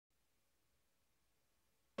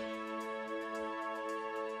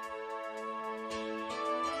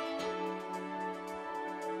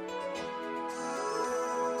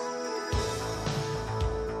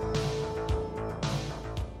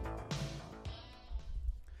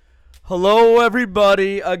Hello,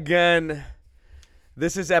 everybody. Again,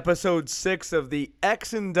 this is episode 6 of the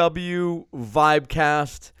X&W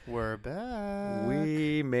Vibecast. We're back.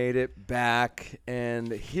 We made it back,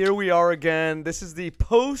 and here we are again. This is the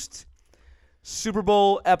post-Super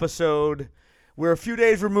Bowl episode. We're a few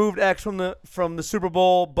days removed, X, from the Super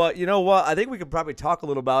Bowl, but you know what? I think we could probably talk a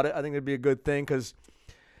little about it. I think it'd be a good thing because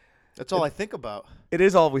That's all I think about. it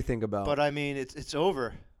is all we think about. But I mean, it's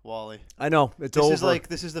over, Wally. I know it's This over.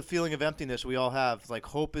 this is the feeling of emptiness we all have. Like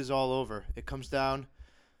hope is all over. It comes down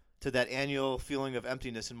to that annual feeling of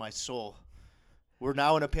emptiness in my soul. We're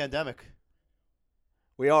now in a pandemic.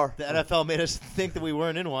 We are. The NFL made us think that we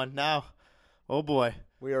weren't in one. Now, oh boy,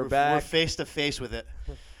 We're we're back. face to face with it.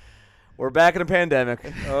 We're back in a pandemic.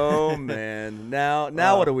 Oh man! Now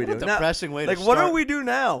what do we do? What a Now- depressing way to Like, start. what do we do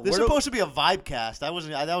now? This is Where do- supposed to be a vibecast. That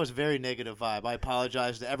was a very negative vibe. I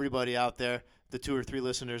apologize to everybody out there, the 2 or 3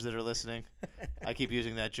 listeners that are listening. I keep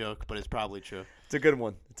using that joke, but it's probably true. It's a good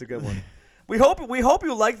one. It's a good one. We hope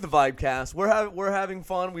you like the Vibecast. We're having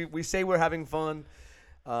fun. We say we're having fun.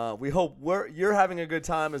 We hope you're having a good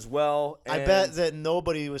time as well. I And bet that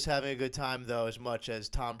nobody was having a good time, though, as much as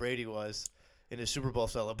Tom Brady was in his Super Bowl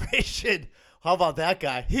celebration. How about that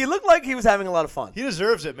guy? he looked like he was having a lot of fun. He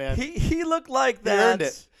deserves it, man. He looked like that. earned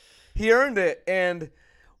it. He earned it. And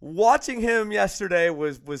watching him yesterday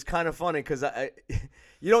was kind of funny because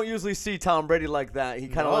you don't usually see Tom Brady like that. He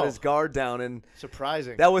kind of let No. his guard down, and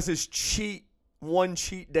Surprising. that was his one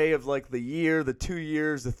cheat day of like the year, the 2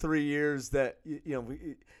 years, the 3 years that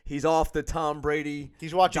he's off the Tom Brady.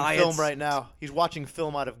 He's watching diets. film right now. He's watching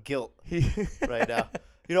film out of guilt He right now.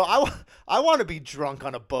 I want to be drunk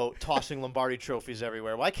on a boat tossing Lombardi trophies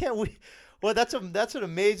everywhere. Why can't we? Well, that's an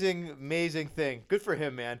amazing thing. Good for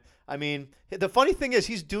him, man. I mean, the funny thing is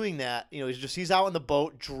he's doing that. He's out on the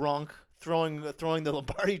boat drunk, throwing the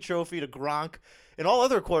Lombardi trophy to Gronk, and all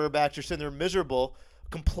other quarterbacks are sitting there miserable,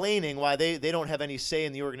 complaining why they don't have any say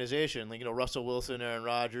in the organization. Like Russell Wilson, Aaron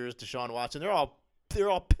Rodgers, Deshaun Watson, they're all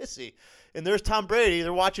pissy. And there's Tom Brady.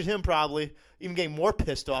 They're watching him probably, even getting more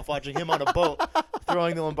pissed off watching him on a boat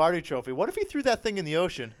throwing the Lombardi trophy. What if he threw that thing in the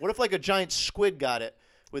ocean? What if like a giant squid got it?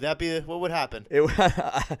 Would that be what would happen? it,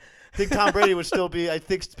 I think Tom Brady would still be. I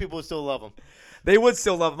think people would still love him. they would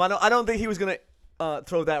still love him. I don't think he was gonna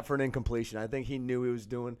throw that for an incompletion. I think he knew he was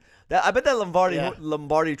doing that. I bet that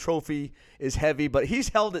Lombardi trophy is heavy, but he's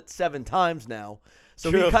held it 7 times now. So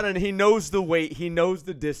True. he knows the weight, he knows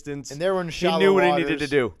the distance, And they were in he shallow knew what waters. he needed to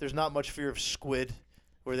do. There's not much fear of squid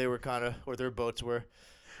where they were where their boats were.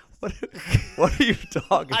 What are you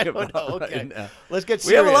talking I about? don't know. Okay, right now? let's get We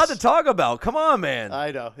serious. have a lot to talk about. Come on, man.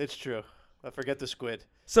 I know it's true. I forget the squid.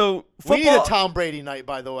 So We need football. a Tom Brady night,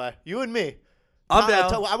 by the way. You and me. I'm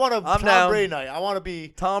down. I want a I'm Tom down. Brady night. I want to be.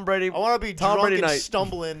 Tom Brady. I want to be Tom drunk Brady and night.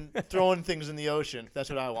 stumbling, throwing things in the ocean. That's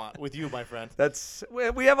what I want with you, my friend.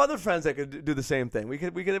 We have other friends that could do the same thing. We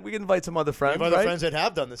could invite some other We friends. have other right? friends that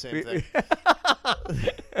have done the same We- thing.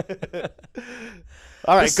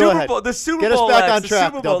 All right, the go Super ahead. Bowl, the Super Get us Bowl, back X, on the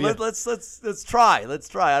track, Super Bowl. W. Let's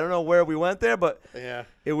try. I don't know where we went there, but Yeah.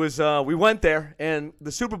 it was we went there, and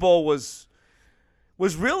the Super Bowl was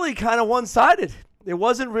really kind of one-sided. It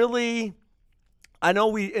wasn't really. I know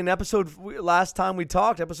last time we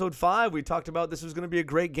talked, episode 5, we talked about this was going to be a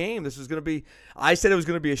great game. This was going to be. I said it was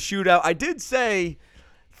going to be a shootout. I did say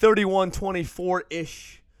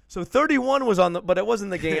 31-24-ish. So 31 was on but it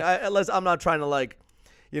wasn't the game. I'm not trying to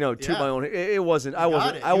toot Yeah. my own. It wasn't. I got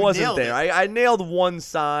wasn't. it. I You wasn't nailed there. it. I nailed one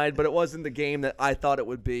side, but it wasn't the game that I thought it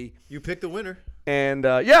would be. You picked the winner. And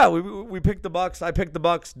we picked the Bucks. I picked the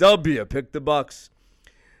Bucks. W picked the Bucks.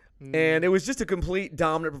 And it was just a complete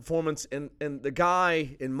dominant performance. And the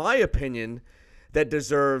guy, in my opinion, that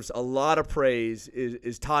deserves a lot of praise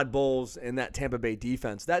is Todd Bowles and that Tampa Bay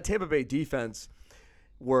defense. That Tampa Bay defense,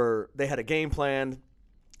 they had a game plan.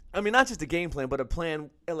 I mean, not just a game plan, but a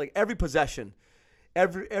plan like every possession,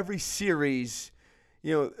 every series.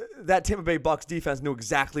 That Tampa Bay Bucks defense knew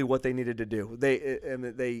exactly what they needed to do.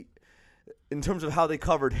 They, in terms of how they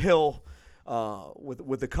covered Hill.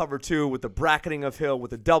 With the cover 2, with the bracketing of Hill,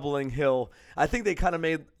 with the doubling Hill. I think they kind of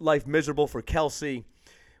made life miserable for Kelsey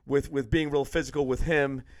with being real physical with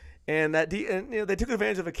him. And they took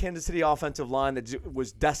advantage of a Kansas City offensive line that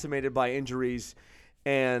was decimated by injuries.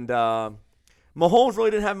 And Mahomes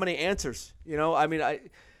really didn't have many answers. I mean,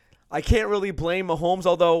 I can't really blame Mahomes,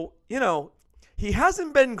 although, he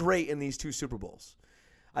hasn't been great in these 2 Super Bowls.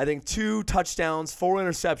 I think 2 touchdowns, 4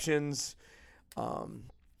 interceptions,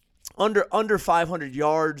 under 500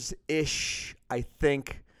 yards ish. I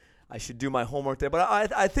think I should do my homework there, but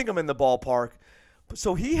I think I'm in the ballpark.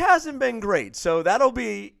 So he hasn't been great. So that'll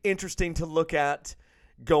be interesting to look at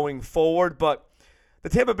going forward. But the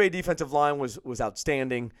Tampa Bay defensive line was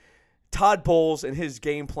outstanding. Todd Bowles and his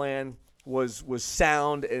game plan was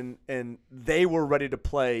sound, and they were ready to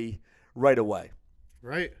play right away.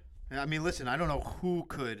 Right. I mean, listen, I don't know who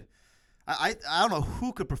could I don't know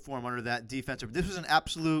who could perform under that defensive. This was an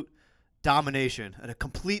absolute domination and a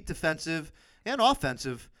complete defensive and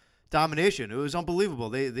offensive domination. It was unbelievable.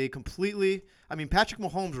 They completely – I mean, Patrick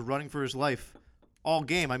Mahomes was running for his life all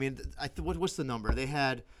game. I mean, what's the number? They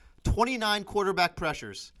had 29 quarterback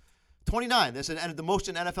pressures. 29. That's the most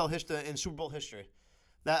in NFL history, in Super Bowl history.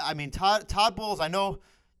 Todd Bowles, I know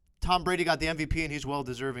Tom Brady got the MVP, and he's well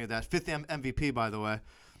deserving of that. 5th MVP, by the way.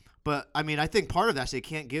 But, I mean, I think part of that is they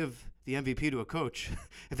can't give the MVP to a coach.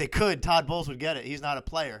 If they could, Todd Bowles would get it. He's not a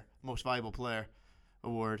player, most valuable player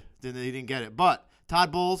award. Then they didn't get it. But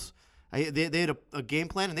Todd Bowles, they had a game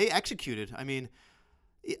plan, and they executed. I mean,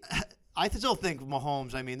 I still think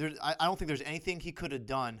Mahomes, I mean, I don't think there's anything he could have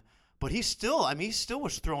done. But he still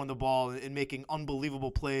was throwing the ball and making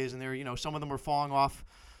unbelievable plays. And some of them were falling off,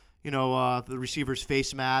 the receivers'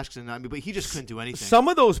 face masks. But he just couldn't do anything. Some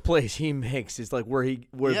of those plays he makes is like where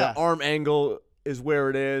the arm angle is where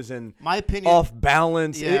it is, and my opinion, off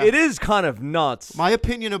balance. Yeah. It is kind of nuts. My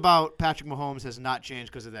opinion about Patrick Mahomes has not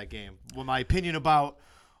changed because of that game. Well, my opinion about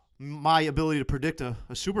my ability to predict a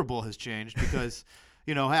Super Bowl has changed because,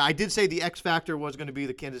 I did say the X factor was going to be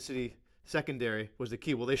the Kansas City secondary was the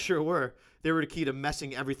key. Well, they sure were. They were the key to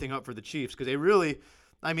messing everything up for the Chiefs because they really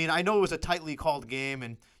 – I mean, I know it was a tightly called game,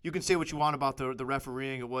 and you can say what you want about the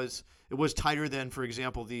refereeing. It was tighter than, for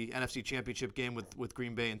example, the NFC Championship game with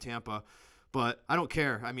Green Bay and Tampa. But I don't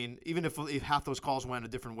care. I mean, even if half those calls went a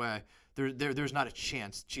different way, there's not a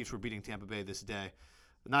chance Chiefs were beating Tampa Bay this day.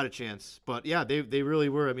 Not a chance. But, yeah, they really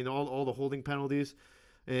were. I mean, all the holding penalties,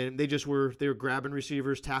 and they were grabbing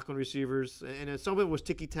receivers, tackling receivers, and some of it was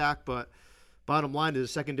ticky-tack, but bottom line is the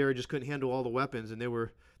secondary just couldn't handle all the weapons, and they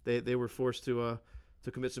were forced to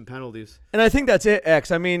commit some penalties. And I think that's it,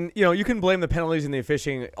 X. I mean, you can blame the penalties and the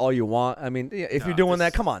officiating all you want. I mean, if you're doing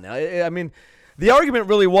that, come on now. I mean, the argument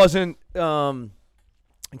really wasn't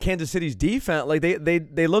Kansas City's defense. Like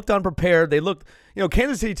they looked unprepared. They looked,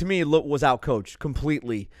 Kansas City to me was outcoached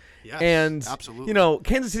completely. Yes, and absolutely.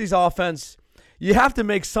 Kansas City's offense, you have to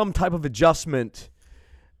make some type of adjustment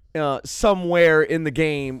somewhere in the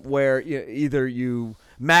game where either you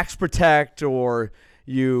max protect or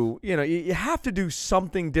you have to do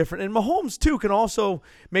something different. And Mahomes too can also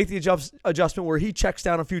make the adjustment where he checks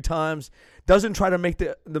down a few times, doesn't try to make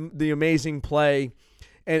the amazing play,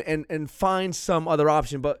 and find some other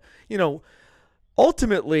option. But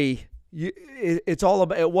ultimately, it's all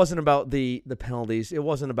about. It wasn't about the penalties. It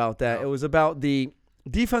wasn't about that. No. It was about the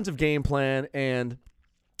defensive game plan and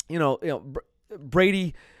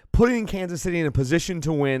Brady putting Kansas City in a position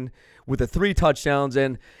to win with the 3 touchdowns.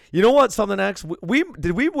 And you know what? Something else.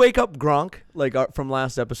 Did we wake up Gronk from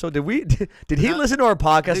last episode? Did he listen to our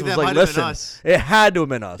podcast? And was like, listen, it had to have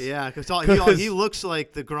been us. Yeah, because he looks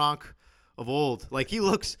like the Gronk of old. Like he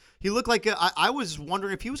looked like I was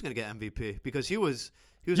wondering if he was going to get MVP because he was.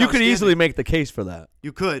 You could easily make the case for that.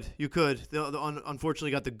 You could.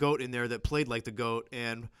 Unfortunately, got the GOAT in there that played like the GOAT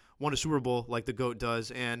and won a Super Bowl like the GOAT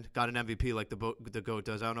does and got an MVP like the GOAT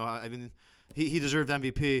does. I don't know. I mean, he deserved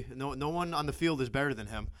MVP. No one on the field is better than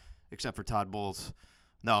him except for Todd Bowles.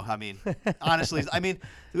 No, I mean, honestly,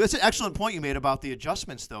 that's an excellent point you made about the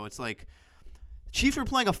adjustments, though. It's like Chiefs are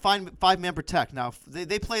playing a five-man protect. Now,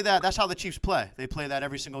 they play that. That's how the Chiefs play. They play that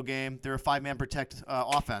every single game. They're a five-man protect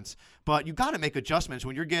offense. But you got to make adjustments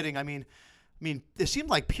when you're getting, I mean, it seemed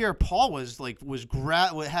like Pierre-Paul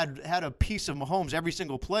had a piece of Mahomes every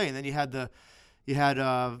single play, and then you had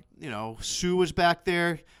Sue was back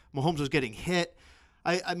there. Mahomes was getting hit.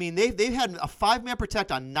 I mean, they've had a five-man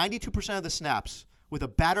protect on 92% of the snaps with a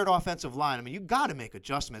battered offensive line. I mean, you got to make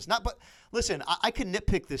adjustments. But listen, I can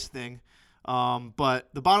nitpick this thing. But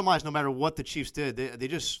the bottom line is, no matter what the Chiefs did,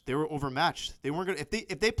 they were overmatched. They weren't gonna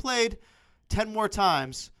if they played 10 more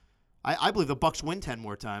times. I believe the Bucs win 10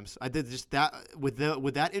 more times. I did just that with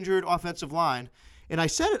that injured offensive line, and I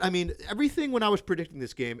said it. I mean, everything when I was predicting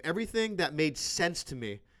this game, everything that made sense to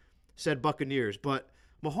me said Buccaneers. But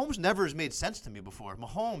Mahomes never has made sense to me before.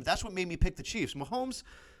 Mahomes, that's what made me pick the Chiefs. Mahomes,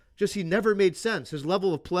 he never made sense. His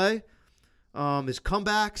level of play, his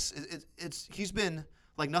comebacks, he's been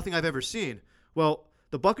like nothing I've ever seen. Well,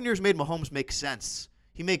 the Buccaneers made Mahomes make sense.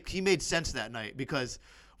 He made sense that night because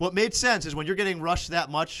what made sense is when you're getting rushed that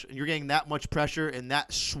much and you're getting that much pressure and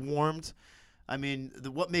that swarmed. I mean,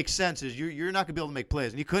 what makes sense is you're not gonna be able to make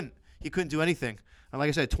plays, and he couldn't do anything. And like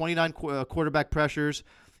I said, 29 quarterback pressures.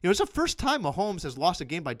 It's the first time Mahomes has lost a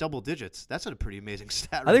game by double digits. That's a pretty amazing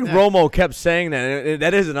stat. I think there. Romo kept saying that.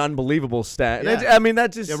 That is an unbelievable stat. Yeah.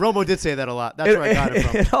 That just Romo did say that a lot. That's where I got it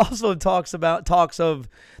from. It also talks of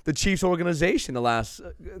the Chiefs organization the last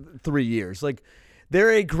 3 years. Like,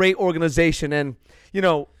 they're a great organization, and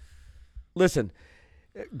listen,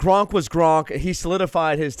 Gronk was Gronk. He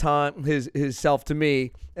solidified his self to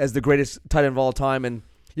me as the greatest tight end of all time, and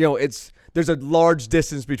there's a large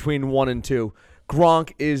distance between 1 and 2.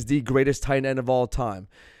 Gronk is the greatest tight end of all time.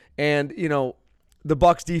 And, the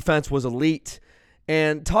Bucs defense was elite.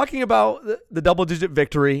 And talking about the double-digit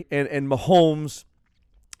victory and Mahomes,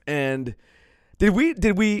 and do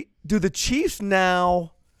the Chiefs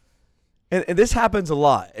now, and this happens a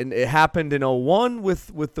lot, and it happened in 2001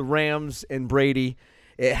 with the Rams and Brady.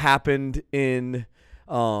 It happened in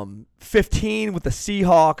 2015 with the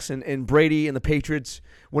Seahawks and Brady and the Patriots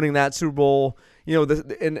winning that Super Bowl.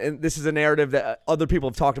 And this is a narrative that other people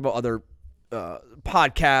have talked about, other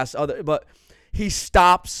podcasts, but he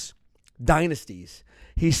stops dynasties.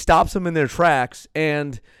 He stops them in their tracks.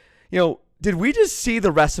 And, did we just see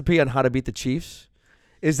the recipe on how to beat the Chiefs?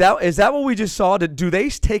 Is that what we just saw? Do they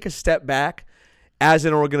take a step back as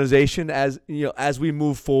an organization as we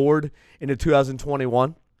move forward into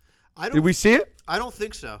 2021? Did we see it? I don't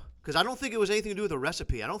think so, because I don't think it was anything to do with a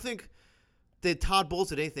recipe. I don't think that Todd Bowles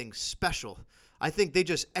did anything special. I think they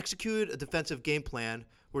just executed a defensive game plan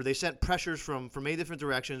where they sent pressures from many different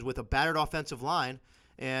directions with a battered offensive line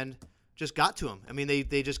and just got to him. I mean,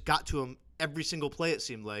 they just got to him every single play, it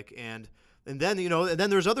seemed like. And then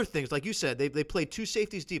there's other things. Like you said, they played 2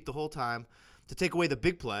 safeties deep the whole time to take away the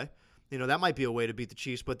big play. That might be a way to beat the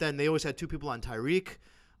Chiefs. But then they always had 2 people on Tyreek.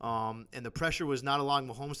 And the pressure was not allowing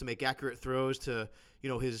Mahomes to make accurate throws to,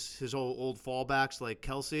 his old fallbacks like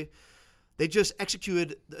Kelsey. They just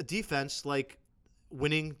executed a defense like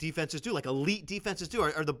winning defenses do, like elite defenses do.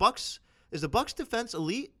 Is the Bucs defense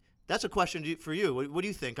elite? That's a question for you. What do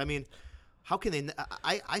you think? I mean, how can they?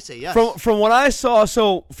 I say yes. From what I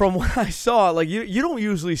saw, like you don't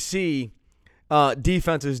usually see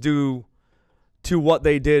defenses do to what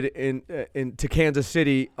they did to Kansas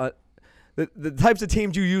City. The types of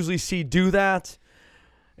teams you usually see do that,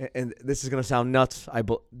 and this is going to sound nuts.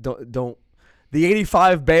 Don't. The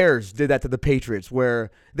 85 Bears did that to the Patriots, where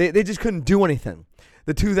they just couldn't do anything.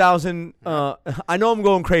 The 2000, I know I'm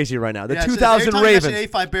going crazy right now. The 2000 Ravens. The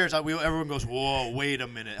 85 Bears, everyone goes, whoa, wait a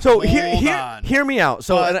minute. So Hold on. Hear me out.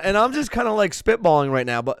 So, and I'm just kind of like spitballing right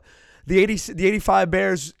now, but the 85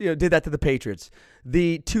 Bears did that to the Patriots.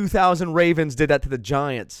 The 2000 Ravens did that to the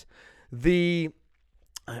Giants.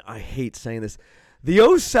 I hate saying this.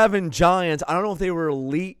 The 07 Giants, I don't know if they were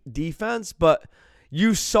elite defense, but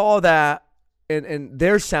you saw that in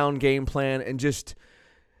their sound game plan and just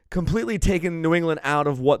completely taking New England out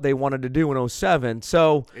of what they wanted to do in 07.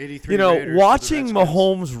 So, watching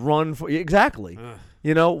Mahomes run for exactly.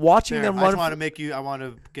 Watching them run. I want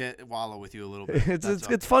to get wallow with you a little bit.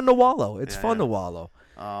 It's fun to wallow. It's fun to wallow.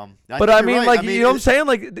 But I mean, right. You know what I'm saying?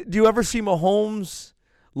 Like, do you ever see Mahomes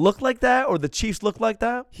look like that, or the Chiefs look like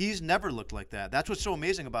that? He's never looked like that. That's what's so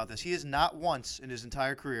amazing about this. He has not once in his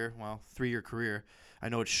entire career, 3-year career. I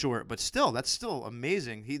know it's short, but still, that's still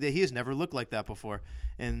amazing. He has never looked like that before,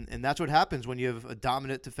 and that's what happens when you have a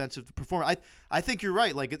dominant defensive performer. I think you're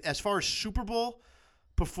right. Like, as far as Super Bowl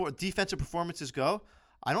defensive performances go,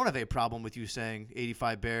 I don't have a problem with you saying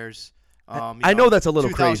 85 Bears. I know that's a little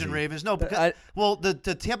 2000 crazy. Ravens. No, because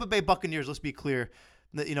the Tampa Bay Buccaneers. Let's be clear.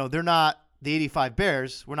 They're not the 85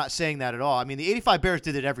 Bears. We're not saying that at all. I mean, the 85 Bears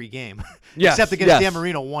did it every game. Yes, except against Dan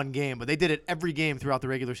Marino one game, but they did it every game throughout the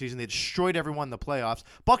regular season. They destroyed everyone in the playoffs.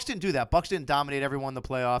 Bucs didn't do that. Bucs didn't dominate everyone in the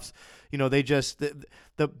playoffs. They just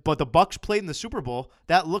but the Bucs played in the Super Bowl.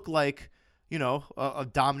 That looked like, a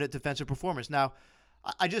dominant defensive performance. Now,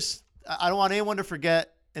 I don't want anyone to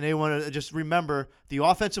forget and anyone to just remember the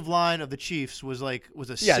offensive line of the Chiefs was a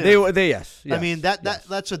sieve. Yes. I mean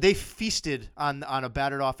that's what they feasted on a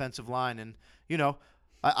battered offensive line, and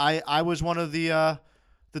I was one of the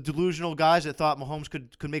delusional guys that thought Mahomes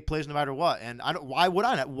could make plays no matter what, and why would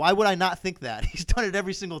I not think that? He's done it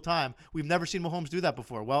every single time. We've never seen Mahomes do that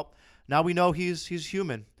before. Well, now we know he's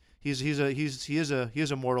human. He is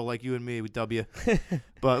a mortal like you and me with W,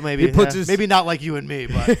 but maybe not like you and me.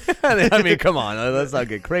 But I mean, come on, let's not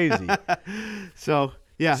get crazy. So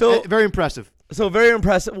very impressive. So very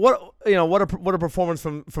impressive. What a performance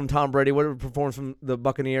from Tom Brady. What a performance from the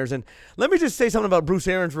Buccaneers. And let me just say something about Bruce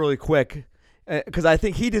Arians really quick, because I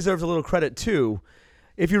think he deserves a little credit too.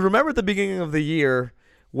 If you remember at the beginning of the year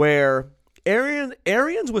where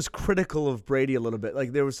Arians was critical of Brady a little bit.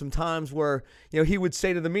 Like, there was some times where, he would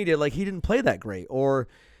say to the media, like, he didn't play that great, or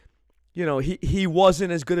he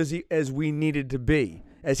wasn't as good as we needed to be,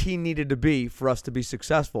 as he needed to be for us to be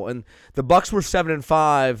successful. And the Bucks were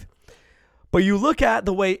 7-5, but you look at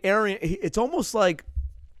the way it's almost like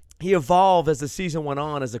he evolved as the season went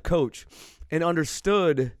on as a coach and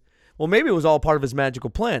understood. Well, maybe it was all part of his magical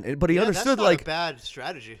plan, but he understood that's not a bad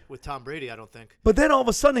strategy with Tom Brady, I don't think. But then all of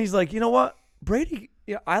a sudden he's like, you know what, Brady?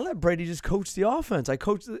 I let Brady just coach the offense. I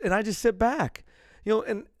coach and I just sit back.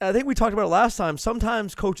 And I think we talked about it last time.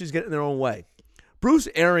 Sometimes coaches get in their own way. Bruce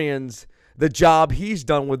Arians, the job he's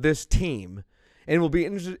done with this team, and it will be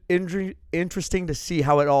interesting to see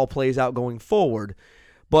how it all plays out going forward.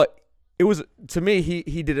 But it was, to me,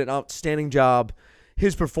 he did an outstanding job.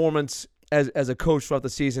 His performance as a coach throughout the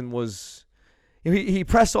season was, he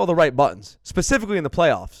pressed all the right buttons, specifically in the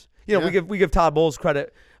playoffs. We give Todd Bowles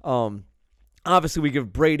credit. Obviously, we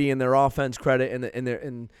give Brady and their offense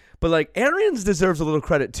credit, but like Arians deserves a little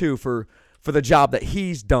credit too for the job that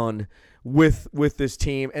he's done with this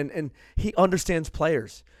team, and he understands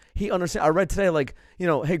players. I read today,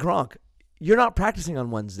 hey Gronk, you're not practicing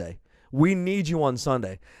on Wednesday. We need you on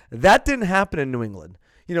Sunday. That didn't happen in New England.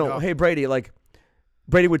 No. Hey Brady,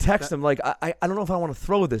 Brady would text him I don't know if I want to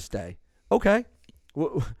throw this day. Okay,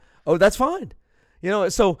 oh that's fine.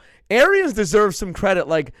 So Arians deserves some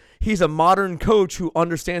credit. He's a modern coach who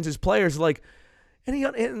understands his players.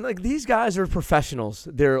 And these guys are professionals.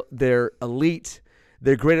 They're elite.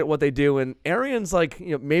 They're great at what they do. And Arians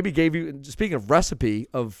maybe gave you, speaking of recipe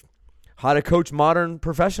of how to coach modern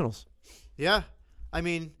professionals. Yeah, I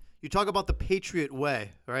mean, you talk about the Patriot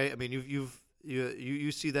way, right? I mean,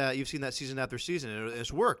 you see that, you've seen that season after season, and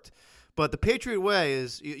it's worked. But the Patriot way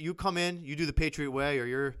is you come in, you do the Patriot way, or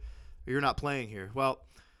you're not playing here. Well,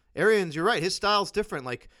 Arians, you're right. His style's different.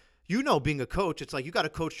 Being a coach, it's you got to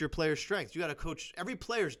coach your player's strengths. You got to coach. Every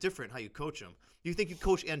player's different how you coach them. You think you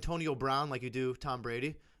coach Antonio Brown like you do Tom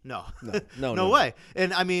Brady? No. No way.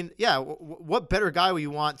 And, I mean, yeah, what better guy would you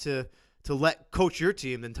want to let coach your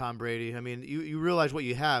team than Tom Brady? I mean, you realize what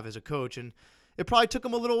you have as a coach, and it probably took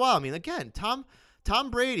him a little while. I mean, again, Tom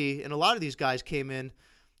Brady and a lot of these guys came in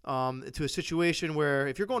to a situation where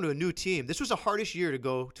if you're going to a new team, this was the hardest year to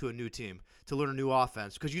go to a new team, to learn a new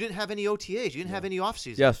offense, because you didn't have any OTAs. You didn't have any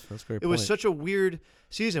offseason. Yes, that's a great point. It was such a weird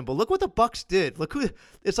season. But look what the Bucks did.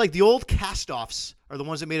 It's like the old cast-offs are the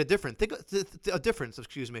ones that made a difference. Think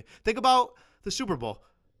about the Super Bowl.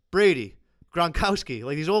 Brady, Gronkowski,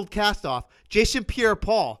 these old cast-off. Jason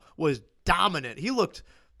Pierre-Paul was dominant.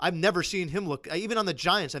 I've never seen him look, even on the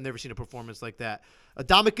Giants, I've never seen a performance like that.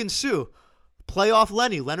 Ndamukong Suh. Playoff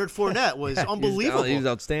Leonard Fournette was unbelievable. He was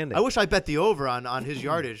outstanding. I wish I bet the over on his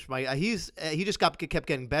yardage. He just kept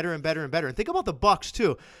getting better and better and better. And think about the Bucks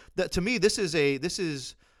too. To me, this is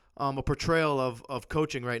a portrayal of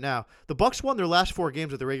coaching right now. The Bucks won their last 4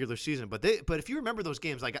 games of the regular season, but if you remember those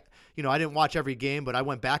games, I didn't watch every game, but I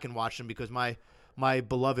went back and watched them because my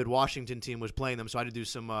beloved Washington team was playing them, so I had to do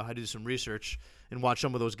some research and watch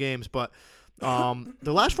some of those games, but.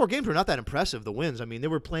 The last 4 games were not that impressive. The wins. I mean, they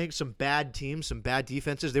were playing some bad teams, some bad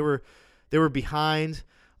defenses. They were behind.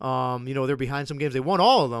 They're behind some games. They won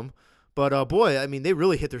all of them, but boy, I mean, they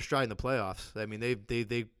really hit their stride in the playoffs. I mean,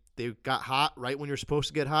 they got hot right when you're supposed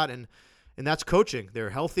to get hot, and that's coaching.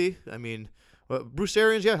 They're healthy. I mean, Bruce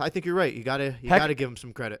Arians. Yeah, I think you're right. You gotta give him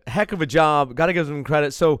some credit. Heck of a job. Got to give him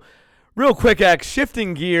credit. So. Real quick, X,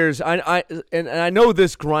 shifting gears. I know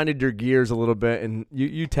this grinded your gears a little bit, and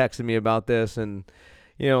you texted me about this, and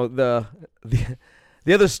the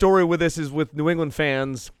other story with this is with New England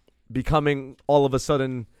fans becoming all of a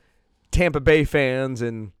sudden Tampa Bay fans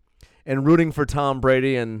and rooting for Tom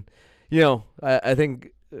Brady, and I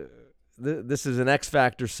think this is an X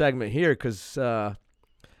Factor segment here because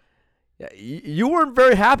you weren't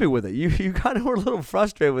very happy with it. You kind of were a little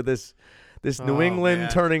frustrated with this New England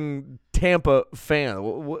turning Tampa fan.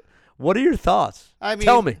 What are your thoughts? I mean,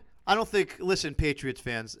 tell me. I don't think. Listen, Patriots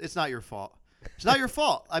fans, it's not your fault. It's not your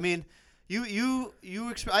fault. I mean,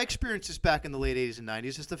 I experienced this back in the late 80s and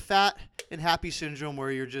 90s. It's the fat and happy syndrome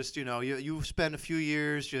where you're just, you spend a few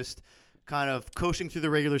years just kind of coasting through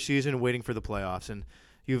the regular season and waiting for the playoffs, and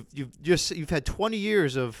you've had 20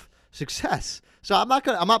 years of success. So I'm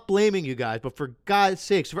not blaming you guys, but for God's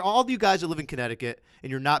sakes, for all of you guys that live in Connecticut and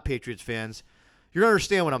you're not Patriots fans, you're gonna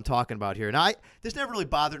understand what I'm talking about here. And this never really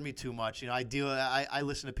bothered me too much. I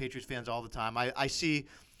listen to Patriots fans all the time. I see,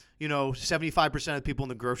 75% of the people in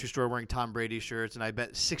the grocery store wearing Tom Brady shirts, and I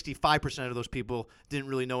bet 65% of those people didn't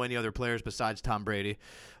really know any other players besides Tom Brady.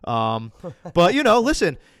 But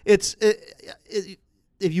listen, if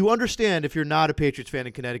you understand, if you're not a Patriots fan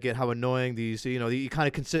in Connecticut, how annoying these, you kind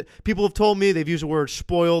of consider. People have told me they've used the word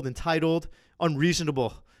spoiled, entitled,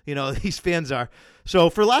 unreasonable. These fans are. So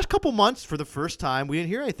for the last couple months, for the first time, we didn't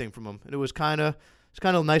hear anything from them, and it was kind of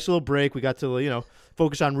a nice little break. We got to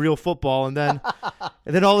focus on real football, and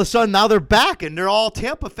then all of a sudden now they're back and they're all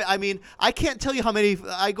Tampa fans. I mean, I can't tell you how many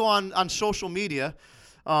I go on social media.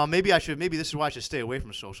 Maybe this is why I should stay away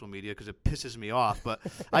from social media because it pisses me off. But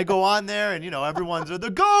I go on there and everyone's the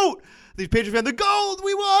GOAT. These Patriot fans, the GOAT.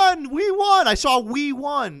 We won. I saw we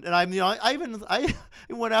won, and I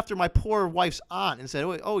went after my poor wife's aunt and said,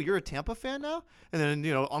 "Oh, you're a Tampa fan now?" And then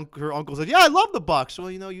her uncle said, "Yeah, I love the Bucks."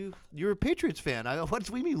 Well, you're a Patriots fan. What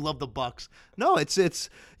do you mean you love the Bucks? No,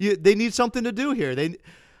 they need something to do here.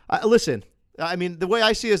 Listen. I mean, the way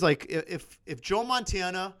I see it is like if Joe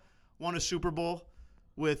Montana won a Super Bowl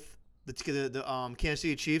with the Kansas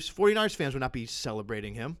City Chiefs, 49ers fans would not be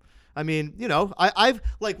celebrating him. I mean, I've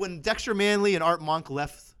like when Dexter Manley and Art Monk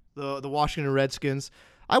left the Washington Redskins,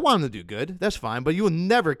 I want them to do good. That's fine, but you will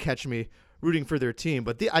never catch me rooting for their team.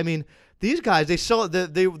 But these guys,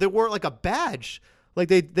 they wore it like a badge, like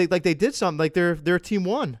they did something, like their team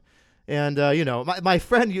won. And my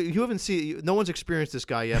friend, you haven't seen, no one's experienced this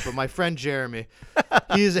guy yet, but my friend Jeremy,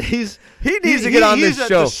 he needs to get on this show.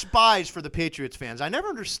 He's a despise for the Patriots fans. I never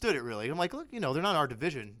understood it really. I'm like, look, they're not our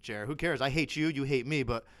division, Jer. Who cares? I hate you, you hate me,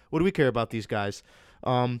 but what do we care about these guys?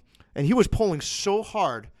 And he was pulling so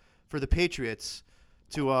hard for the Patriots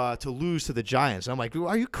to lose to the Giants. And I'm like,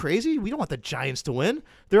 are you crazy? We don't want the Giants to win.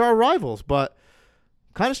 They're our rivals. But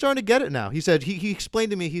kind of starting to get it now. He said he explained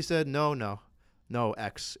to me. He said, No,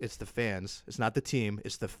 X, it's the fans. It's not the team.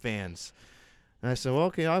 It's the fans. And I said, well,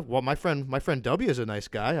 okay. My friend W is a nice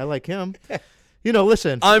guy. I like him.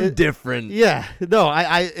 Listen. I'm different. Yeah. No,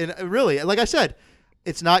 and really, like I said,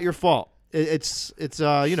 it's not your fault. It's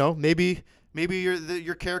maybe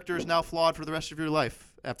your character is now flawed for the rest of your life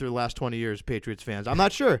after the last 20 years, Patriots fans. I'm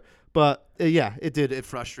not sure, but yeah, it did. It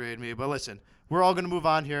frustrated me. But listen. We're all going to move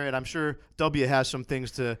on here, and I'm sure W has some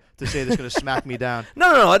things to say that's going to smack me down.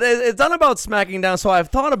 No. It's not about smacking down. So I've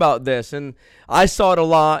thought about this, and I saw it a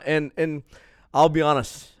lot. And I'll be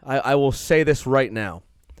honest. I will say this right now.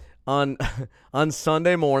 On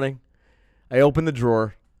Sunday morning, I opened the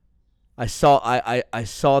drawer. I saw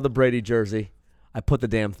the Brady jersey. I put the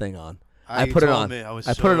damn thing on. I put it on.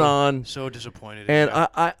 I put it on. So disappointed. And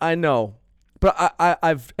I know, but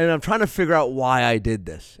I'm trying to figure out why I did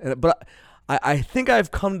this. But I think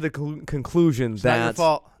I've come to the conclusion it's that not your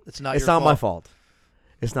fault. It's not my fault.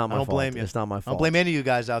 It's not my fault. I don't blame you. It's not my fault. I don't blame any of you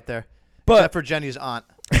guys out there, but, except for Jenny's aunt.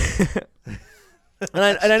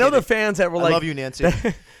 and I know the fans that were like, I love you, Nancy.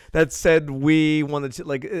 that said we wanted to,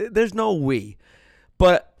 like, there's no we.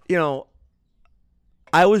 But,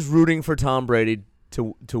 I was rooting for Tom Brady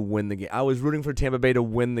to win the game. I was rooting for Tampa Bay to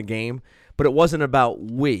win the game, but it wasn't about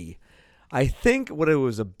we. I think what it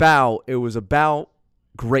was about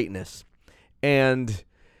greatness. And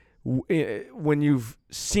when you've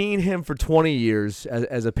seen him for 20 years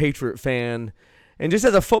as a Patriot fan and just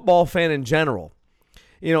as a football fan in general,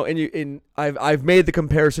 I've made the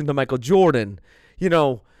comparison to Michael Jordan.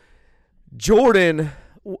 Jordan,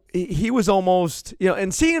 he was almost,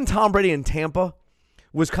 and seeing Tom Brady in Tampa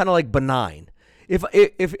was kind of like benign.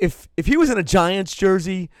 If he was in a Giants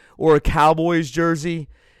jersey or a Cowboys jersey,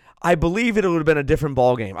 I believe it would have been a different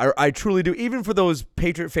ball game. I truly do. Even for those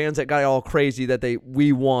Patriot fans that got all crazy that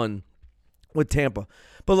we won with Tampa,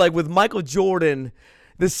 but like with Michael Jordan,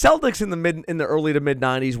 the Celtics in the early to mid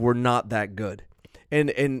 '90s were not that good,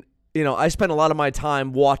 and I spent a lot of my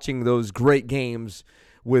time watching those great games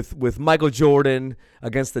with Michael Jordan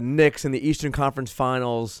against the Knicks in the Eastern Conference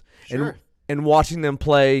Finals, sure. and watching them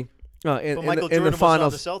play. But Michael Jordan the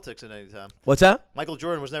finals. was on the Celtics at any time. What's that? Michael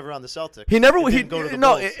Jordan was never on the Celtics. He never. He didn't go to the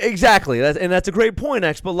no, Bulls. Exactly. That's a great point,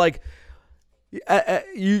 X. But like,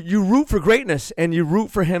 you root for greatness, and you root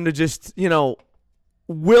for him to just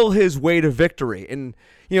will his way to victory. And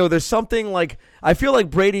there's something like, I feel like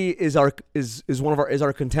Brady is our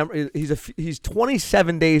contemporary. He's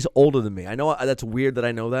 27 days older than me. I know that's weird that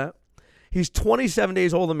I know that. He's 27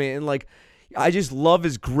 days older than me, and like, I just love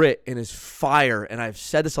his grit and his fire, and I've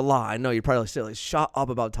said this a lot. I know you're probably still shut up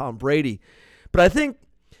about Tom Brady, but I think,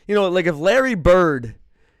 like if Larry Bird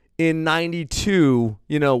in '92,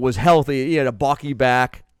 was healthy, he had a balky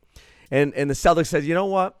back, and the Celtics said, you know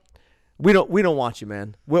what, we don't want you,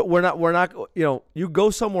 man. We're not. You go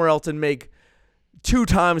somewhere else and make 2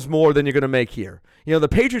 times more than you're going to make here. The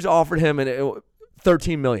Patriots offered him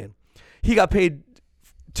 $13 million. He got paid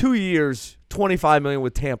 2 years, $25 million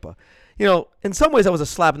with Tampa. In some ways that was a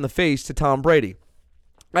slap in the face to Tom Brady.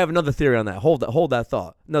 I have another theory on that. Hold that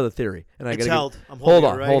thought. Another theory. And it's held. I'm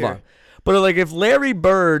holding it right here. But like if Larry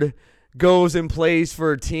Bird goes and plays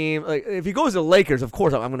for a team, like if he goes to the Lakers, of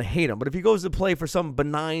course I'm going to hate him. But if he goes to play for some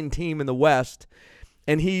benign team in the West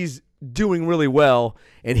and he's doing really well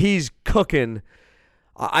and he's cooking,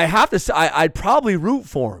 I have to say I'd probably root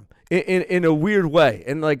for him in a weird way.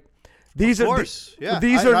 And like these Of are course. Yeah,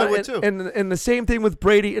 these I are would too. and the same thing with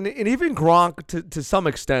Brady and even Gronk to some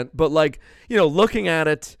extent. But like looking at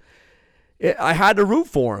it, I had to root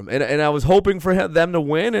for him and I was hoping for them to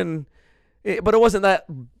win but it wasn't that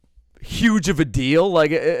huge of a deal.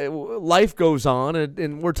 Like life goes on,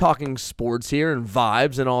 and we're talking sports here and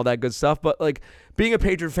vibes and all that good stuff. But like being a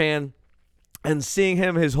Patriot fan and seeing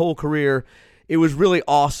him his whole career, it was really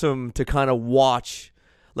awesome to kind of watch.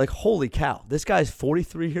 Like, holy cow, this guy's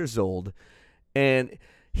 43 years old, and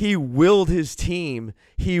he willed his team.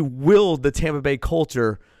 He willed the Tampa Bay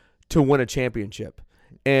culture to win a championship.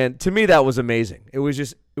 And to me, that was amazing. It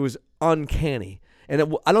was uncanny.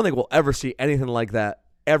 And I don't think we'll ever see anything like that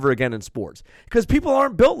ever again in sports, because people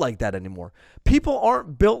aren't built like that anymore. People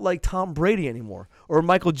aren't built like Tom Brady anymore, or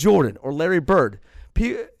Michael Jordan, or Larry Bird.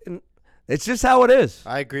 It's just how it is.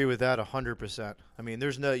 I agree with that 100%. I mean,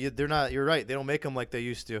 they're not. You're right. They don't make them like they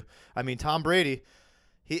used to. I mean, Tom Brady,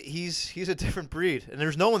 he's a different breed, and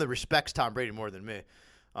there's no one that respects Tom Brady more than me.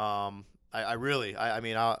 I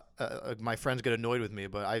mean, my friends get annoyed with me,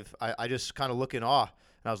 but I just kind of look in awe.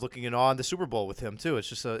 And I was looking in awe in the Super Bowl with him too. It's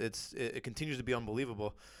just it continues to be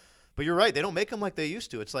unbelievable. But you're right; they don't make them like they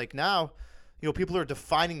used to. It's like now, people are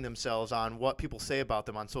defining themselves on what people say about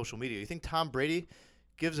them on social media. You think Tom Brady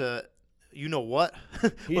gives a what?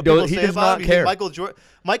 He does not care.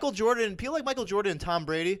 Michael Jordan, people like Michael Jordan and Tom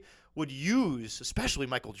Brady would use, especially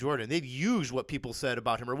Michael Jordan, they'd use what people said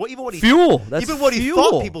about him, or what he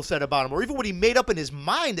thought people said about him, or even what he made up in his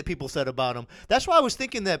mind that people said about him. That's why I was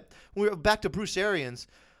thinking that we're back to Bruce Arians,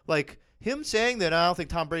 like him saying that I don't think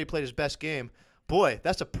Tom Brady played his best game. Boy,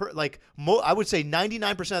 that's I would say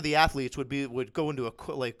 99% of the athletes would go into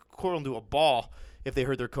curl into a ball if they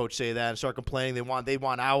heard their coach say that and start complaining. They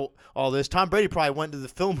want out, all this. Tom Brady probably went to the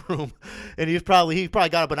film room and he probably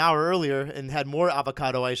got up an hour earlier and had more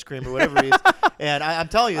avocado ice cream or whatever it is. And I'm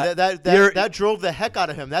telling you that drove the heck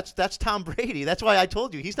out of him. That's Tom Brady. That's why I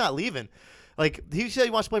told you he's not leaving. Like, he said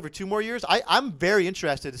he wants to play for 2 more years. I'm very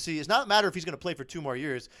interested to see. It's not a matter if he's going to play for 2 more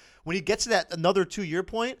years. When he gets to that another 2-year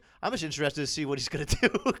point, I'm just interested to see what he's going to do,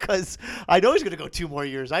 because I know he's going to go 2 more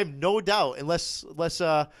years. I have no doubt, unless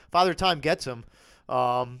Father Time gets him.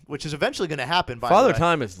 Which is eventually going to happen. Father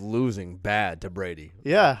Time is losing bad to Brady.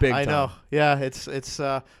 Yeah, big I time. know. Yeah, it's.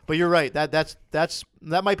 But you're right. That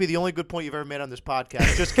might be the only good point you've ever made on this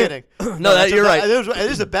podcast. Just kidding. You're right.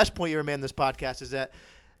 It is the best point you ever made on this podcast. Is that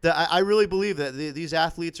I really believe that these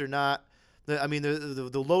athletes are not.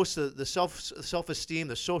 The low the self-esteem,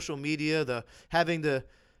 the social media, the having to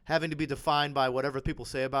be defined by whatever people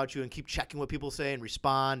say about you and keep checking what people say and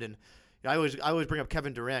respond. And I always bring up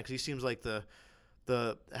Kevin Durant because he seems like have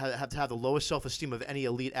to have the lowest self-esteem of any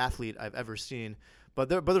elite athlete I've ever seen. But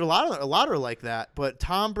there are a lot are like that. But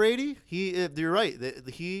Tom Brady, you're right.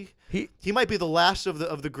 He might be the last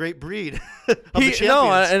of the great breed of the champions. No,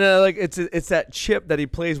 and it's that chip that he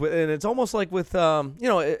plays with, and it's almost like with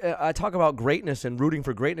I talk about greatness and rooting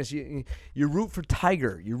for greatness. You root for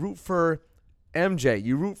Tiger, you root for MJ,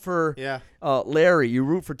 you root for Larry, you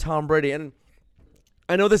root for Tom Brady, and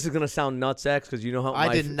I know this is going to sound nuts, X, because you know how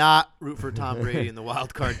I did not root for Tom Brady in the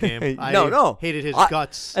wild card game. I hated his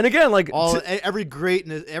guts. And again, every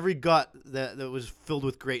greatness, every gut that was filled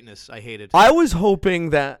with greatness, I hated. I was hoping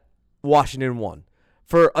that Washington won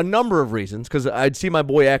for a number of reasons, because I'd see my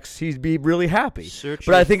boy X, he'd be really happy.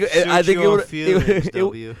 But I think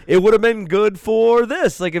it would have been good for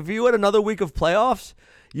this. Like, if you had another week of playoffs,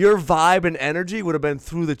 your vibe and energy would have been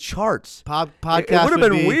through the charts. Podcast it would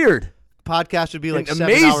have been weird. Podcast would be like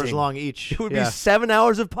amazing. 7 hours long each. It would be 7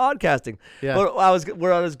 hours of podcasting. Yeah. But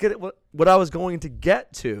what I was going to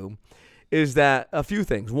get to is that a few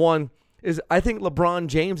things. One is I think LeBron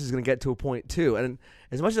James is going to get to a point too. And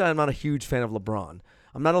as much as I'm not a huge fan of LeBron,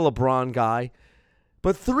 I'm not a LeBron guy.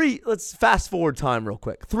 But let's fast forward time real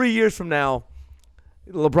quick. 3 years from now,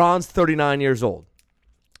 LeBron's 39 years old.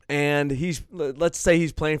 And let's say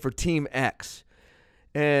he's playing for Team X.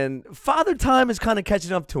 And Father Time is kind of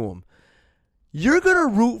catching up to him. You're going to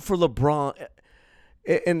root for LeBron,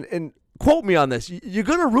 and quote me on this, you're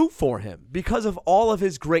going to root for him because of all of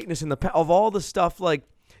his greatness of all the stuff. Like,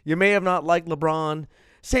 you may have not liked LeBron.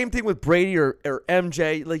 Same thing with Brady or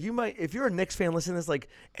MJ. Like, you might, if you're a Knicks fan listening to this, like,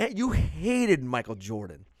 you hated Michael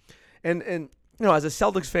Jordan. And as a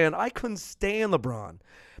Celtics fan, I couldn't stand LeBron.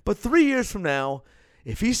 But 3 years from now,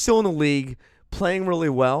 if he's still in the league playing really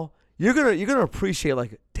well, you're gonna appreciate,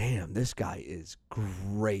 like, damn, this guy is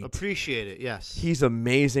great. Appreciate it. Yes. He's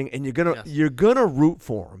amazing, and you're gonna root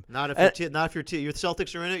for him. Not if your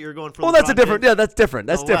Celtics are in it, you're going for. Well, LeBron that's a different. James. Yeah, that's different.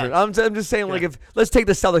 That's No different. way. I'm just saying, like, if let's take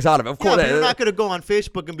the Celtics out of it. Of course, but you're not going to go on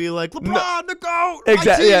Facebook and be like, LeBron, the GOAT.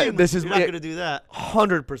 Exactly. My Yeah, team. this is You're not going to do that.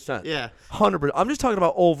 100%. Yeah. 100%. I'm just talking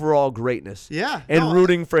about overall greatness. Yeah. And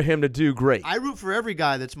rooting for him to do great. I root for every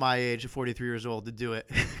guy that's my age, 43 years old, to do it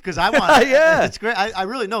because I want. Yeah. It's great. I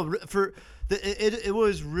really know it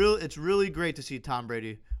was real. It's really great to see Tom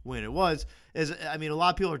Brady win. It was. I mean, a lot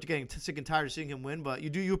of people are getting sick and tired of seeing him win, but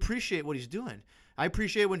you appreciate what he's doing. I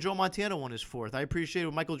appreciate when Joe Montana won his 4th. I appreciate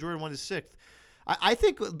when Michael Jordan won his 6th. I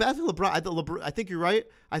think back to LeBron. I think you're right.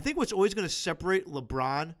 I think what's always going to separate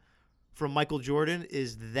LeBron from Michael Jordan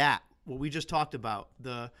is that what we just talked about,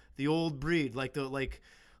 the old breed, like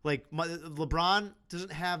LeBron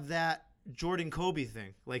doesn't have that Jordan Kobe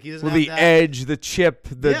thing. Like he doesn't have the that edge, the chip,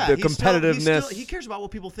 the competitiveness. He cares about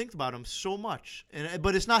what people think about him so much,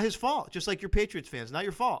 but it's not his fault. Just like your Patriots fans, not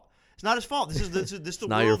your fault. It's not his fault. This is the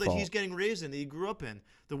world that he's getting raised in, that he grew up in.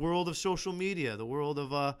 The world of social media, the world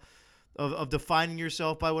of defining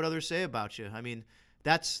yourself by what others say about you. I mean,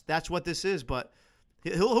 that's what this is. But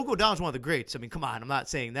he'll go down as one of the greats. I mean, come on, I'm not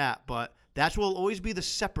saying that, but that's what will always be the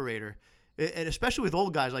separator. And especially with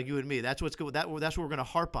old guys like you and me, that's what's good. That's what we're going to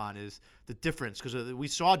harp on is the difference, because we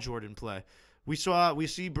saw Jordan play, we've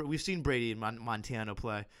seen Brady and Montana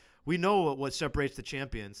play. We know what separates the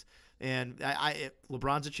champions, and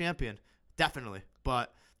LeBron's a champion, definitely.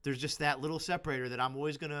 But there's just that little separator that I'm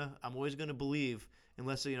always gonna believe,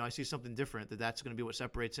 unless I see something different, that's going to be what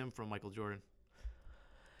separates him from Michael Jordan.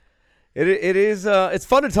 It is it's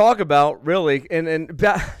fun to talk about, really, and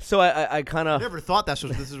so I kind of never thought this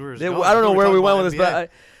is where it's going. I don't know where we went with this, but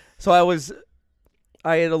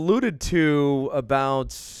I had alluded to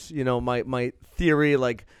about my theory,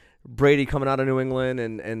 like Brady coming out of New England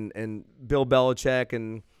and Bill Belichick,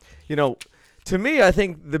 and to me, I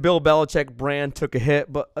think the Bill Belichick brand took a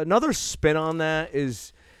hit, but another spin on that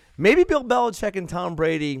is maybe Bill Belichick and Tom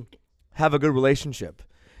Brady have a good relationship.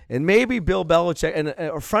 And maybe Bill Belichick, and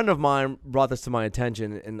a friend of mine brought this to my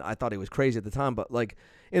attention, and I thought he was crazy at the time, but like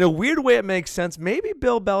in a weird way it makes sense. Maybe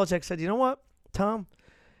Bill Belichick said, you know what, Tom,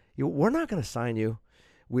 we're not going to sign you.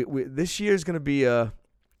 This year is going to be a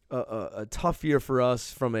tough year for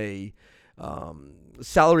us from a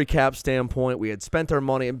salary cap standpoint. We had spent our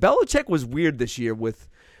money, and Belichick was weird this year with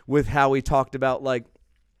how he talked about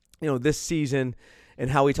this season. And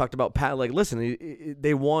how he talked about Pat, like, listen,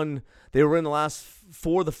 they won. They were in the last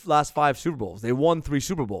 5 Super Bowls. They won 3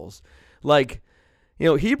 Super Bowls. Like,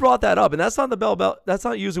 he brought that up, and that's not that's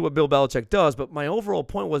not usually what Bill Belichick does. But my overall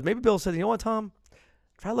point was maybe Bill said, you know what, Tom,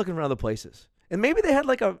 try looking for other places, and maybe they had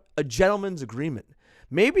like a gentleman's agreement.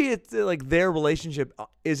 Maybe it's like their relationship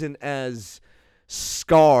isn't as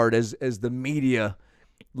scarred as the media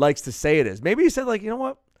likes to say it is. Maybe he said, like, you know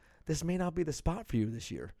what, this may not be the spot for you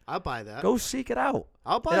this year. I'll buy that. Go seek it out.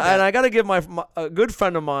 I'll buy that. And I got to give a good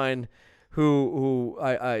friend of mine who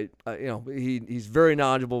he's very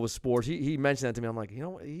knowledgeable with sports. He mentioned that to me. I'm like,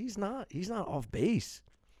 he's not off base.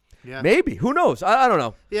 Yeah. Maybe. Who knows? I don't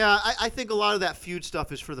know. Yeah, I think a lot of that feud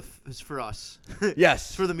stuff is for us. Yes.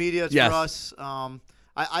 It's for the media. It's for us.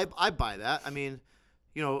 I buy that. I mean,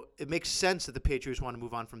 it makes sense that the Patriots want to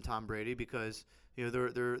move on from Tom Brady because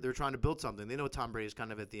they're trying to build something. They know Tom Brady's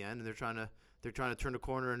kind of at the end, and they're trying to turn the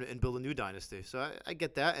corner and build a new dynasty. So I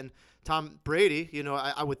get that. And Tom Brady,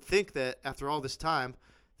 I would think that after all this time,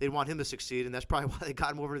 they'd want him to succeed, and that's probably why they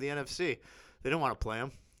got him over to the NFC. They don't want to play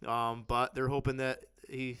him, but they're hoping that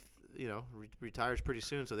he retires pretty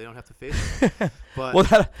soon, so they don't have to face him.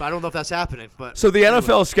 But I don't know if that's happening. But so the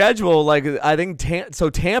NFL schedule, like I think,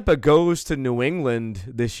 Tampa goes to New England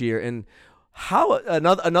this year, and how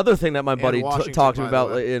another thing that my buddy talked to me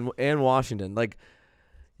about in Washington, like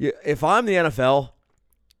if I'm the NFL,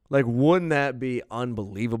 like wouldn't that be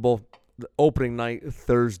unbelievable? The opening night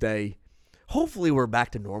Thursday, hopefully we're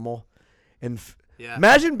back to normal, and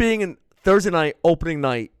imagine being in Thursday night opening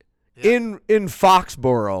night in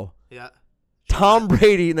Foxborough. Yeah. Tom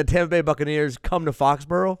Brady and the Tampa Bay Buccaneers come to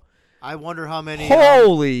Foxborough. I wonder how many.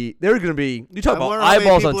 Holy, they're going to be. You talk about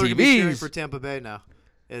eyeballs on TVs for Tampa Bay now.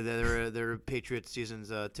 They're Patriots season's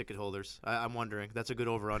ticket holders. I'm wondering. That's a good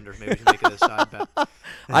over/under. Maybe we can make it a side bet.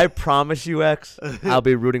 I promise you, X, I'll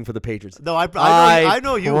be rooting for the Patriots. No, I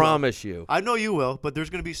know you. Promise you. I know you will. But there's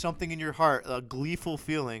going to be something in your heart, a gleeful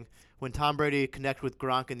feeling when Tom Brady connect with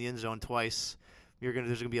Gronk in the end zone twice. There's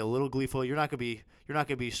going to be a little gleeful. You're not going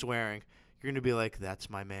to be swearing. You're going to be like, "That's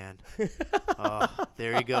my man."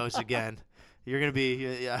 There he goes again. You're going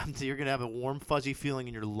to have a warm, fuzzy feeling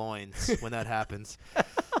in your loins when that happens.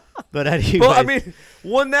 But anyway, Well, I mean,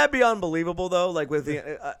 wouldn't that be unbelievable though? Like with the,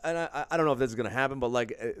 and I don't know if this is gonna happen, but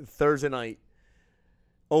like Thursday night,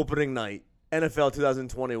 opening night, NFL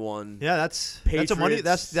 2021. yeah, that's a money.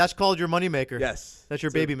 Patriots. That's called your moneymaker. Yes, That's your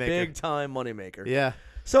It's a baby maker. big time moneymaker. Yeah.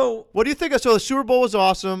 So What do you think? So the Super Bowl was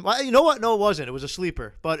awesome. You know what? No, it wasn't. It was a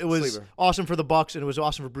sleeper, but it was Sleeper. awesome for the Bucks, and it was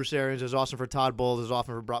awesome for Bruce Arians. It was awesome for Todd Bowles. It was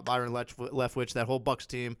awesome for Byron Leftwich. That whole Bucks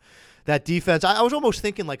team, that defense. I was almost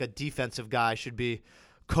thinking like a defensive guy should be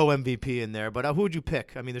co-MVP in there, but who would you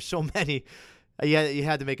pick? I mean, there's so many. Yeah, you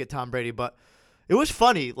had to make it Tom Brady, but it was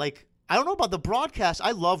funny. Like, I don't know about the broadcast.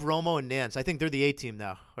 I love Romo and Nance. I think they're the A team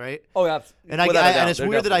now, right? oh yeah, And without a doubt, and it's they're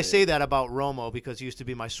weird that I definitely- say that about Romo because he used to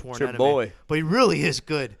be my sworn Your enemy. boy. But he really is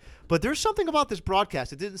good. But there's something about this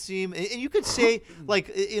broadcast. It didn't seem, and you could say like,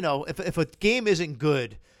 if a game isn't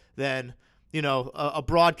good, then a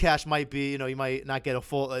broadcast might be, you might not get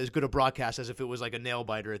as good a broadcast as if it was like a nail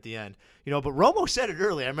biter at the end. But Romo said it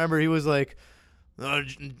early. I remember he was like,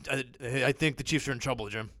 I think the Chiefs are in trouble,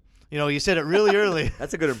 Jim. He said it really early.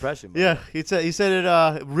 That's a good impression. man. Yeah, he said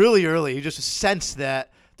it really early. He just sensed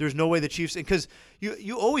that there's no way the Chiefs, because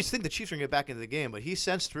you always think the Chiefs are gonna get back into the game, but he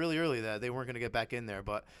sensed really early that they weren't gonna get back in there.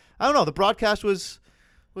 But I don't know. The broadcast was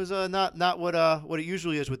not what it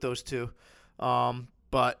usually is with those two.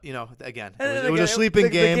 But again, it was a sleeping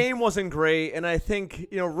game. The game wasn't great, and I think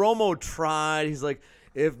Romo tried. He's like,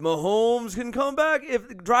 if Mahomes can come back,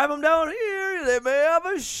 drive him down here, they may have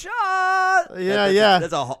a shot. Yeah.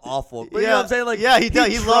 That's awful. But you know what I'm saying? Like, yeah, he does.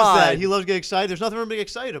 He loves that. tried. He loves getting excited. There's nothing for him to get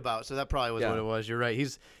excited about. So that probably was Yeah. what it was. You're right.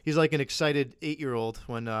 He's like an excited 8-year-old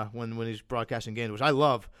when he's broadcasting games, which I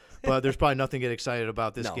love. But there's probably nothing to get excited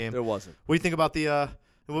about this No, game. there wasn't. What do you think about the?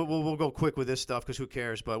 We'll go quick with this stuff because who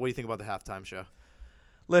cares? But what do you think about the halftime show?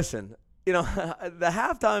 Listen, the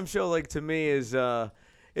halftime show, like, to me is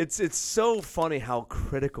it's so funny how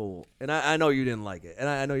critical, and I know you didn't like it, and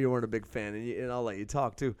I know you weren't a big fan, and I'll let you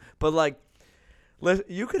talk too. But like,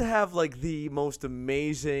 you could have like the most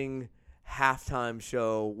amazing halftime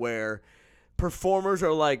show where performers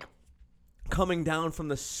are like coming down from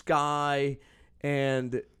the sky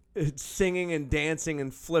and singing and dancing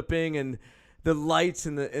and flipping and the lights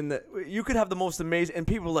and the you could have the most amazing, and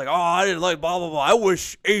people are like, oh, I didn't like blah blah blah. I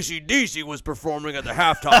wish AC/DC was performing at the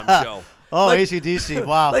halftime show. Oh, Like- AC/DC!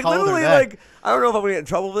 Wow, Like how old are literally, they? like I don't know if I'm gonna get in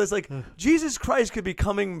trouble for this. Like Jesus Christ could be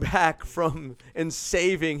coming back from and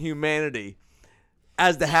saving humanity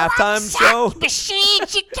as the halftime show,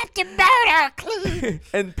 Machines, you get the murder clean.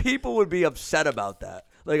 and people would be upset about that.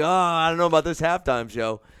 Like, oh, I don't know about this halftime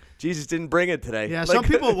show. Jesus didn't bring it today. Yeah, like, some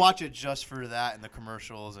people watch it just for that and the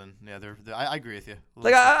commercials, and yeah, I agree with you.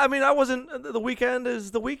 Like I mean, I wasn't. The weekend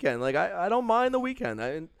is the weekend. Like I don't mind the weekend.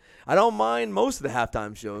 I don't mind most of the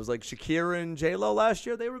halftime shows. Like Shakira and J-Lo last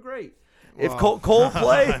year, they were great. If Well,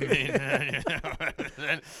 Coldplay,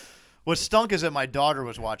 what stunk is that my daughter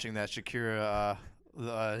was watching that Shakira,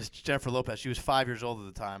 Jennifer Lopez. She was 5 years old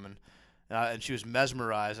at the time, and she was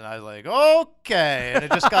mesmerized, and I was like, okay, and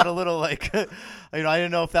it just got a little like, I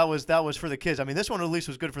didn't know if that was for the kids. I mean, this one at least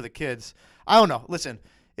was good for the kids. I don't know. Listen,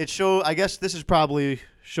 I guess this is probably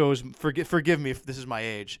shows. Forgive me if this is my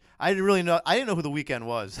age. I didn't really know. I didn't know who The Weeknd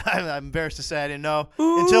was. I'm embarrassed to say I didn't know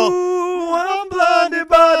until. Ooh, I'm blinded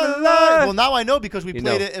by the light. Well, now I know because we You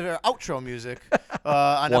played know. it in our outro music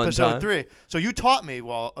on One episode time. 3. So you taught me,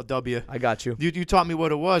 a W. I got you. You taught me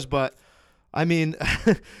what it was, but I mean,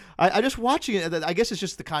 I just watching it. I guess it's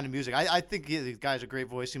just the kind of music. I think the guy has a great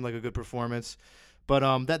voice, seemed like a good performance, but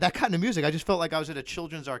that kind of music, I just felt like I was at a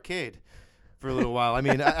children's arcade for a little while. I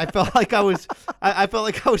mean, I felt like I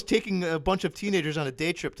was taking a bunch of teenagers on a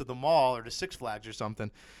day trip to the mall or to Six Flags or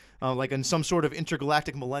something. Like in some sort of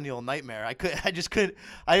intergalactic millennial nightmare. I just couldn't.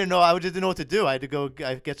 I didn't know. I just didn't know what to do. I had to go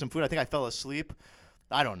get some food. I think I fell asleep.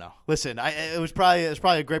 I don't know. Listen, it was probably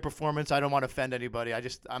a great performance. I don't want to offend anybody.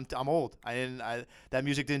 I'm old. That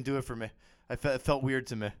music didn't do it for me. It felt weird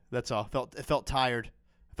to me. That's all. It felt tired.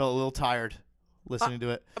 I felt a little tired listening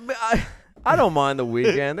to it. I mean, I don't mind the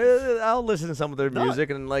weekend. I'll listen to some of their music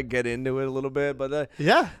and like get into it a little bit. But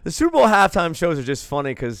Yeah. the Super Bowl halftime shows are just funny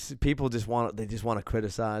because people just want to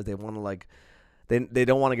criticize. They want to like they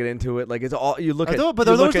don't want to get into it. Like it's all you look at. But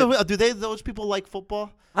you are look those at- those people like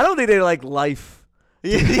football? I don't think they like life.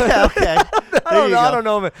 Yeah. Okay. I don't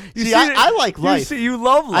know, man. You See, see it- I like life. You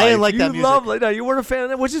love life. I didn't like you that music. love like no, you weren't a fan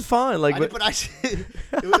of it, which is fine. Like, But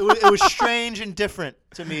it was strange and different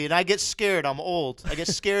to me, and I get scared. I'm old. I get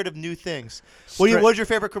scared of new things. What was your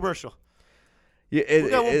favorite commercial? Yeah,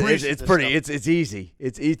 We'll breeze it's this pretty. stuff. It's easy.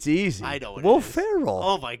 It's easy. I know what Will it is. Ferrell.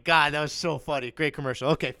 Oh my God, that was so funny. Great commercial.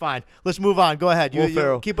 Okay, fine. Let's move on. Go ahead. Will You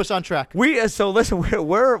Ferrell. keep us on track. So listen,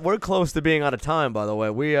 we're close to being out of time. By the way,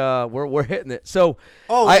 we're hitting it. So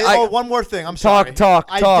One more thing. I'm sorry. Talk.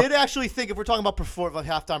 I did actually think if we're talking about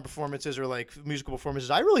halftime performances or like musical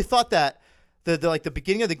performances, I really thought that the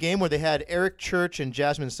beginning of the game where they had Eric Church and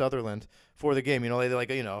Jasmine Sutherland for the game.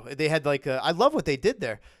 They had I love what they did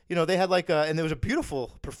there. They had and it was a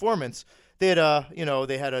beautiful performance. They had a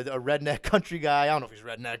redneck country guy. I don't know if he's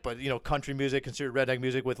redneck, but country music considered redneck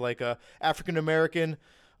music with like a African American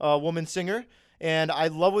woman singer. And I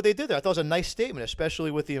love what they did there. I thought it was a nice statement, especially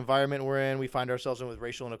with the environment we're in. We find ourselves in with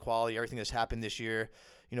racial inequality, everything that's happened this year,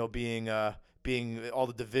 being all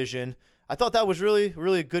the division. I thought that was really,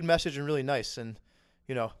 really a good message and really nice. And,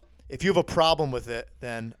 if you have a problem with it,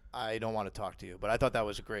 then I don't want to talk to you. But I thought that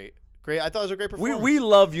was great. I thought it was a great performance. We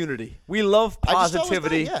love unity. We love I just thought it was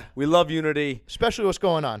positivity. nice, yeah. We love unity. Especially what's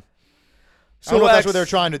going on. So I don't know if that's X- what they're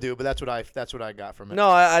trying to do, but that's what I got from it. No,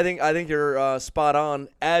 I think you're spot on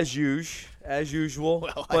as usual.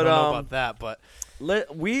 Well, but I don't know about that, but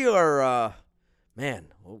we are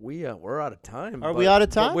we're out of time. Are we out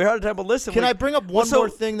of time? We're out of time. But listen, can I bring up one so- more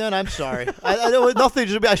thing then? I'm sorry. I know nothing.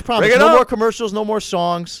 I promise. Bring it No up. more commercials. No more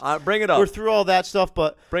songs. bring it up. We're through all that stuff,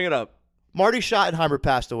 but Bring it up. Marty Schottenheimer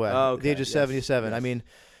passed away Oh, at the age okay. of Yes. 77. Yes. I mean,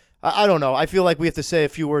 I don't know. I feel like we have to say a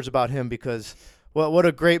few words about him because what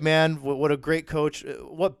a great man, what a great coach.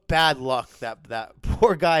 What bad luck that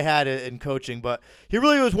poor guy had in coaching. But he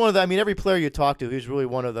really was one of the, every player you talk to, he was really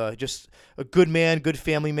one of the, just a good man, good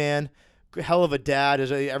family man, hell of a dad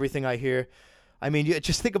is everything I hear. You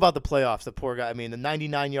just think about the playoffs, the poor guy. The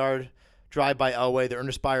 99-yard drive by Elway, the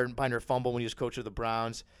Ernest Biner fumble when he was coach of the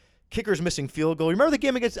Browns. Kicker's missing field goal. Remember the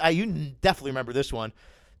game against? You definitely remember this one.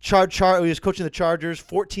 He was coaching the Chargers,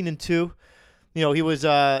 14-2. He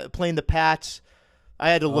was playing the Pats. I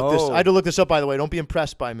had to look this up, by the way. Don't be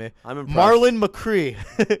impressed by me. I'm impressed. Marlon McCree.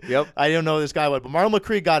 Yep. I didn't know who this guy was, but Marlon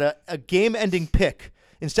McCree got a game-ending pick.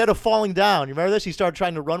 Instead of falling down, you remember this? He started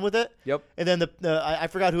trying to run with it. Yep. And then I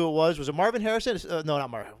forgot who it was. Was it Marvin Harrison? No, not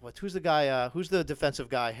Marvin. Who's the guy? Who's the defensive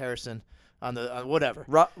guy? Harrison on the whatever.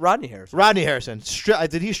 Rodney Harrison. Rodney Harrison.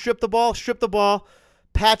 Did he strip the ball? Strip the ball.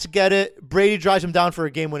 Pats get it. Brady drives him down for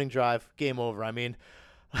a game-winning drive. Game over. I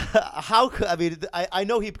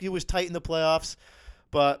know he was tight in the playoffs,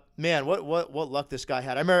 but man, what luck this guy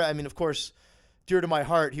had. I remember. Of course, dear to my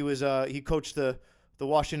heart, he coached the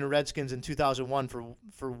Washington Redskins in 2001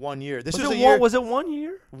 for 1 year. This was a year. Was it 1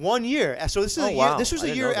 year? 1 year. So this is a year. Wow. This was I a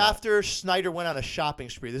didn't year know that. after Snyder went on a shopping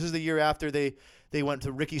spree. This is the year after they went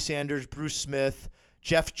to Ricky Sanders, Bruce Smith,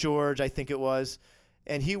 Jeff George, I think it was,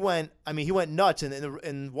 and he went nuts.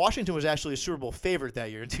 And Washington was actually a Super Bowl favorite that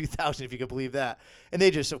year in 2000, if you could believe that. And they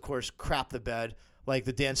just, of course, crapped the bed like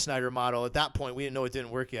the Dan Snyder model. At that point, we didn't know it didn't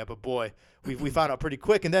work yet, but boy, we found out pretty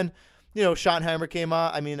quick. And then, Schottenheimer came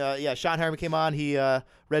on. Schottenheimer came on. He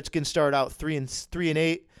Redskins started out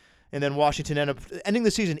 3-8, and then Washington ending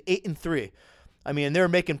the season 8-3. They were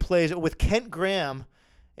making plays with Kent Graham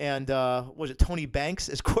and was it Tony Banks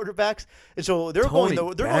as quarterbacks, and so they're going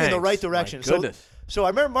in the right direction. My goodness. So I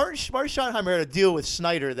remember Marty Schottenheimer had a deal with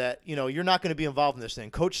Snyder that you're not going to be involved in this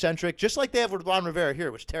thing, coach centric, just like they have with Ron Rivera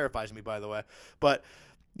here, which terrifies me, by the way, but.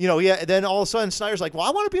 Then all of a sudden Snyder's like, well,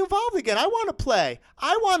 I want to be involved again. I want to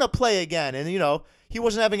play again. And, he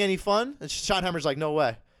wasn't having any fun. And Schottenheimer's like, no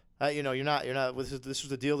way. You're not. This was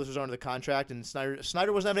the deal. This was under the contract. And Snyder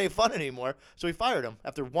wasn't having any fun anymore. So he fired him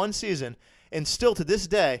after one season. And still to this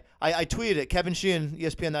day, I tweeted it. Kevin Sheehan,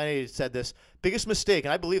 ESPN 980 said this. Biggest mistake,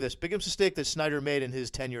 and I believe this, biggest mistake that Snyder made in his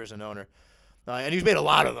tenure as an owner. And he's made a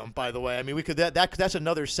lot of them, by the way. We could that's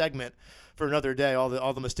another segment for another day, all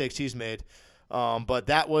the mistakes he's made. But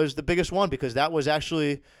that was the biggest one because that was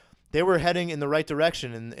actually they were heading in the right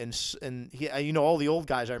direction, and he, all the old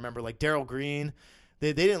guys I remember like Darryl Green,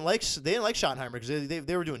 they didn't like Schottenheimer because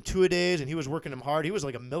they were doing 2-a-days and he was working them hard. He was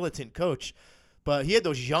like a militant coach, but he had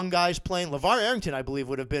those young guys playing. LeVar Arrington, I believe,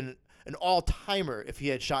 would have been an all-timer if he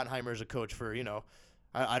had Schottenheimer as a coach for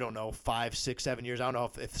I don't know 5, 6, 7 years. I don't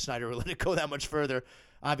know if Snyder would let it go that much further.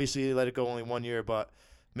 Obviously, he let it go only 1 year, but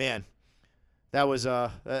man. That was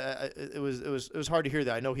it was hard to hear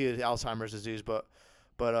that. I know he had Alzheimer's disease, but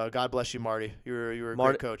God bless you, Marty. You were a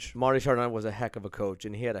great coach. Marty Schottenheimer was a heck of a coach,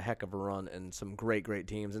 and he had a heck of a run and some great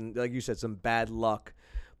teams, and like you said, some bad luck.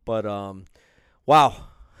 But wow,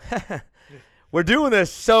 we're doing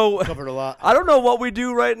this. So Covered a lot. I don't know what we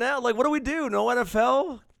do right now. Like, what do we do? No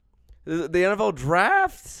NFL? The NFL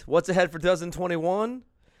draft? What's ahead for 2021?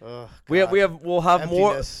 We'll have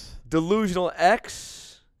more Emptiness. delusional X.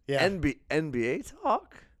 Yeah. NBA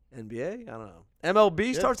talk? NBA? I don't know.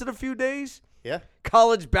 MLB starts in a few days. Yeah.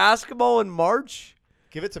 College basketball in March.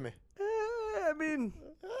 Give it to me. I mean,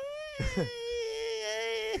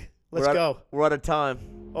 Let's go. We're out of time.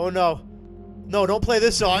 Oh, no. No, don't play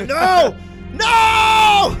this song. No!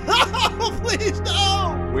 No! Please,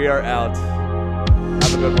 no! We are out.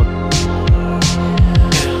 Have a good one.